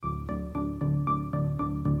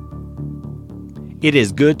It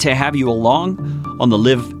is good to have you along on the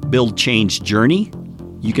Live, Build, Change journey.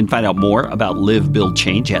 You can find out more about Live, Build,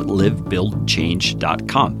 Change at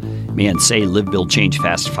livebuildchange.com. Man, say Live, Build, Change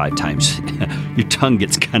fast 5 times. Your tongue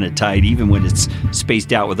gets kind of tight, even when it's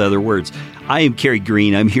spaced out with other words. I am Kerry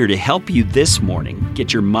Green. I'm here to help you this morning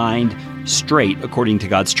get your mind straight according to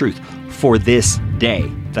God's truth for this day.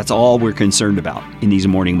 That's all we're concerned about in these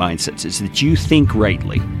morning mindsets, is that you think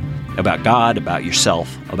rightly about God, about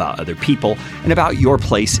yourself, about other people, and about your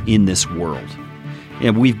place in this world.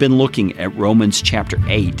 And we've been looking at Romans chapter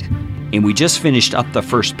 8, and we just finished up the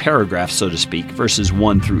first paragraph, so to speak, verses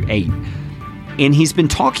 1 through 8. And he's been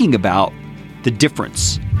talking about the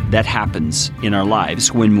difference that happens in our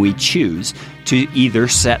lives when we choose to either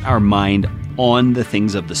set our mind on the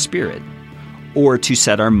things of the Spirit or to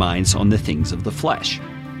set our minds on the things of the flesh.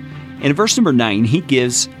 And in verse number 9, he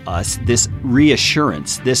gives us this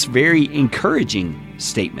reassurance, this very encouraging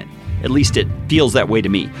statement. At least it feels that way to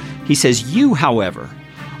me. He says, "You, however,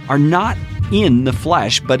 are not in the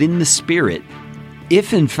flesh, but in the Spirit,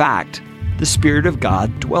 if in fact the Spirit of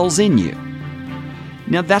God dwells in you."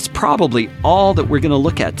 Now, that's probably all that we're going to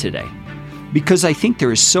look at today, because I think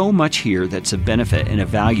there is so much here that's of benefit and of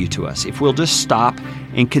value to us if we'll just stop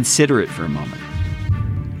and consider it for a moment.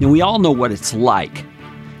 Now, we all know what it's like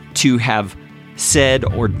to have said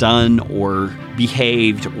or done or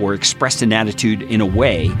behaved or expressed an attitude in a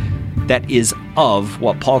way that is of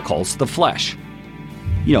what Paul calls the flesh.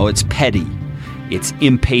 You know, it's petty, it's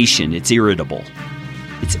impatient, it's irritable,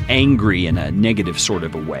 it's angry in a negative sort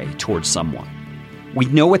of a way towards someone. We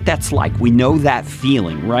know what that's like. We know that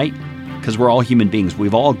feeling, right? Because we're all human beings.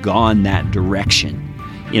 We've all gone that direction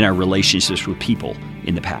in our relationships with people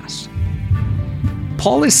in the past.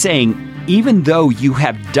 Paul is saying, even though you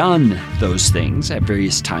have done those things at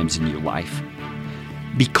various times in your life,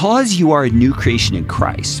 because you are a new creation in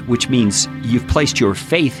Christ, which means you've placed your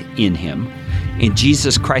faith in Him, and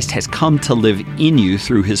Jesus Christ has come to live in you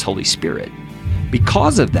through His Holy Spirit.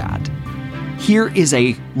 Because of that, here is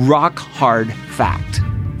a rock-hard fact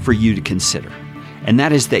for you to consider, and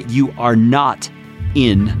that is that you are not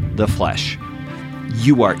in the flesh.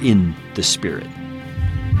 You are in the Spirit,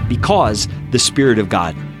 because the Spirit of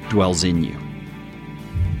God dwells in you.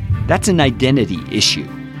 That's an identity issue.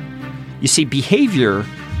 You see, behavior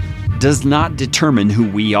does not determine who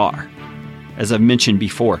we are. As I've mentioned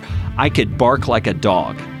before, I could bark like a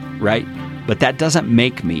dog, right? But that doesn't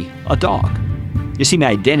make me a dog. You see, my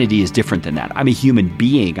identity is different than that. I'm a human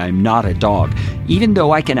being. I'm not a dog, even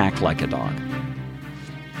though I can act like a dog.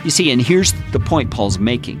 You see, and here's the point Paul's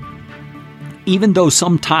making. Even though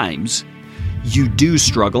sometimes you do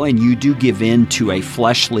struggle and you do give in to a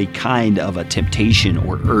fleshly kind of a temptation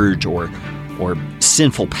or urge or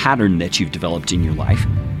sinful pattern that you've developed in your life,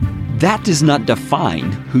 that does not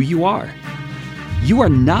define who you are. You are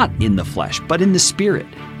not in the flesh, but in the Spirit,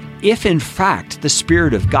 if in fact the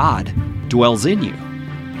Spirit of God dwells in you.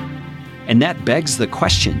 And that begs the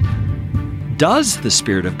question, does the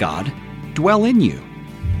Spirit of God dwell in you?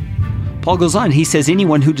 Paul goes on, he says,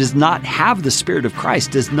 anyone who does not have the Spirit of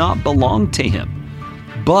Christ does not belong to Him.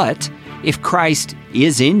 But if Christ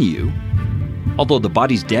is in you, although the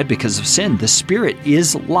body's dead because of sin, the Spirit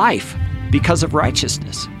is life because of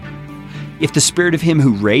righteousness. If the Spirit of Him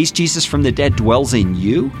who raised Jesus from the dead dwells in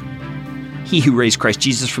you, He who raised Christ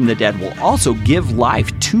Jesus from the dead will also give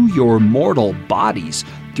life to your mortal bodies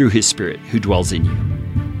through His Spirit who dwells in you.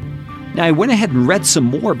 Now, I went ahead and read some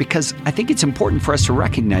more because I think it's important for us to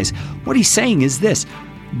recognize what he's saying is this: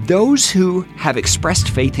 those who have expressed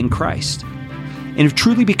faith in Christ and have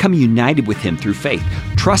truly become united with Him through faith,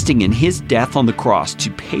 trusting in His death on the cross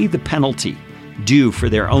to pay the penalty due for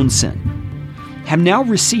their own sin, have now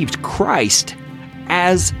received Christ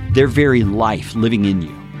as their very life living in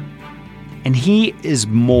you. And He is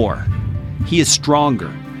more, He is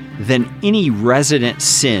stronger than any resident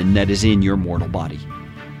sin that is in your mortal body.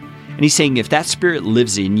 And he's saying if that Spirit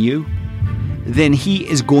lives in you, then He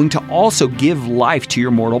is going to also give life to your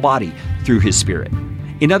mortal body through His Spirit.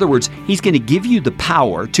 In other words, He's going to give you the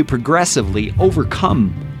power to progressively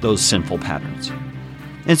overcome those sinful patterns.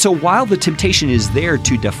 And so while the temptation is there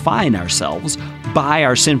to define ourselves by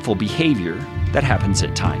our sinful behavior that happens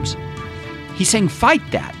at times, he's saying fight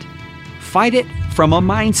that. Fight it from a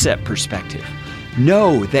mindset perspective.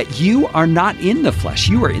 Know that you are not in the flesh,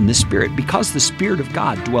 you are in the Spirit, because the Spirit of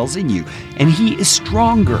God dwells in you, and He is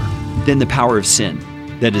stronger than the power of sin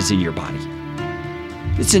that is in your body.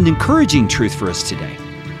 It's an encouraging truth for us today.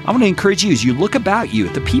 I want to encourage you as you look about you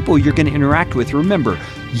at the people you're going to interact with. Remember,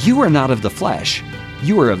 you are not of the flesh,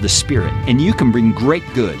 you are of the Spirit, and you can bring great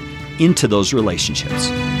good into those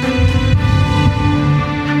relationships.